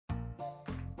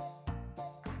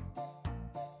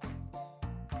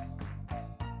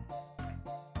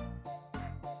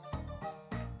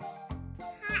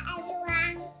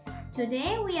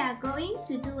Today we are going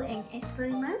to do an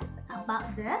experiment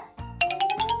about the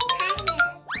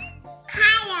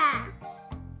color.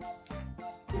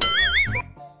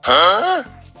 Huh?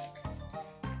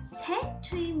 Take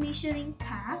 3 measuring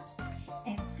cups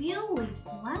and fill with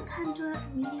 100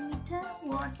 ml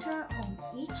water on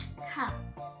each cup.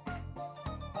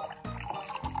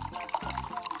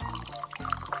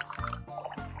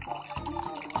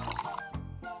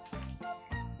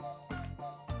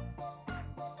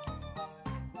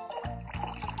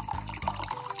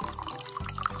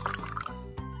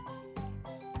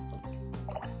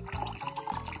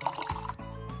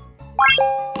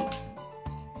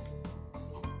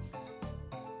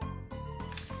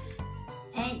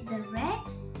 Add the red,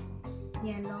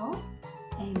 yellow,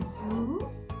 and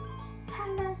blue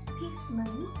color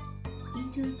pigments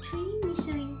into 3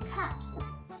 measuring cups.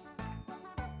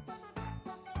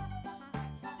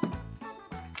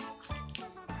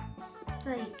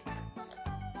 Stir it.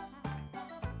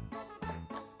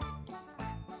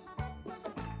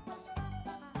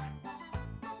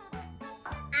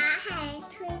 I have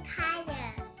 3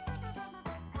 colors.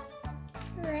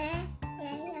 Red,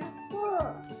 yellow, blue.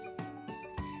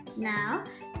 Now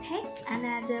take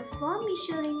another 4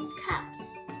 measuring cups.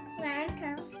 1,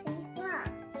 2, 3, 4.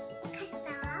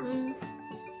 Custard.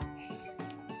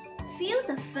 Fill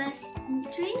the first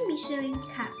 3 measuring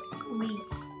cups with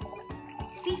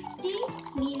 50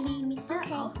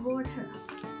 ml of water.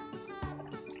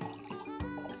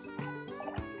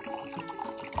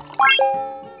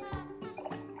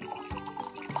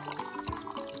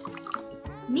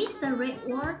 Mix the red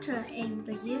water and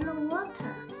the yellow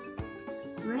water.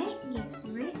 Red is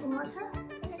red water.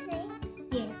 Okay.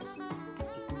 Yes.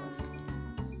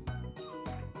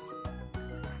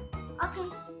 Okay.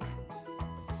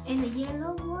 And the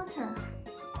yellow water.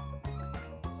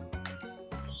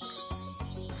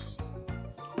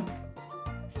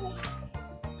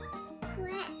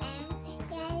 Red and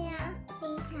yellow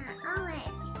become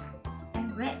orange.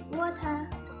 And red water.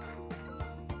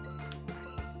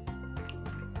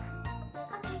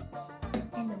 Okay.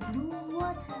 And the blue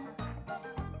water.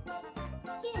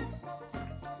 Yes.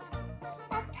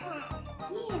 Purple.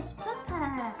 Yes,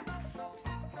 purple.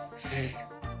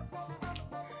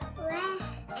 Red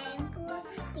and blue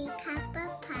become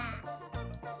purple.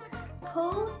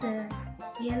 Pour the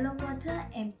yellow water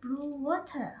and blue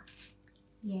water.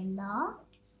 Yellow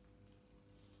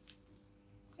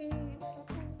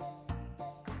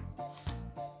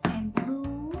and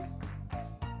blue.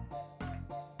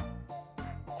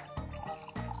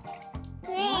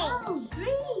 Green. Oh,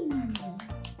 green.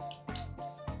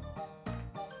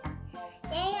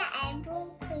 Yellow and blue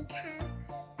become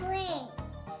green.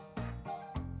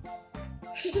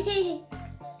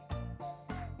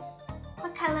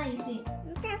 What color is it?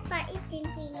 再放一点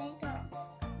点那个，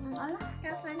好了。再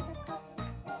放这个不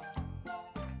是，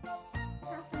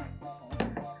再放一点。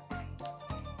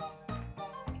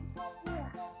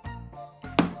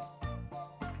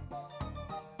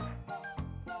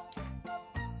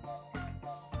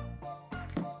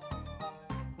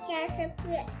这是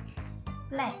black。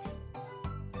 Black.